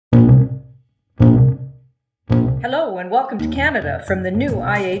Hello and welcome to Canada from the new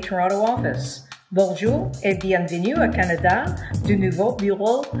IA Toronto office. Bonjour et bienvenue à Canada du nouveau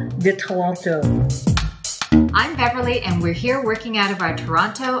bureau de Toronto. I'm Beverly and we're here working out of our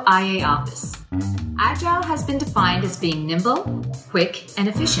Toronto IA office. Agile has been defined as being nimble, quick, and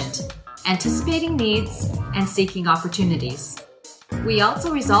efficient, anticipating needs and seeking opportunities. We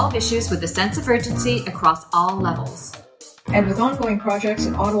also resolve issues with a sense of urgency across all levels. And with ongoing projects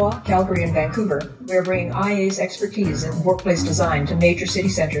in Ottawa, Calgary, and Vancouver, we are bringing IA's expertise in workplace design to major city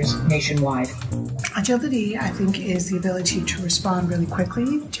centres nationwide. Agility, I think, is the ability to respond really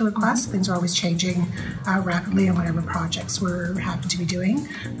quickly to requests. Things are always changing rapidly in whatever projects we're happen to be doing,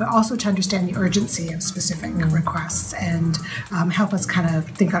 but also to understand the urgency of specific requests and help us kind of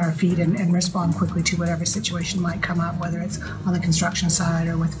think on our feet and respond quickly to whatever situation might come up, whether it's on the construction side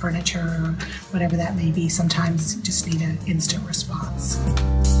or with furniture or whatever that may be. Sometimes you just need an instant response.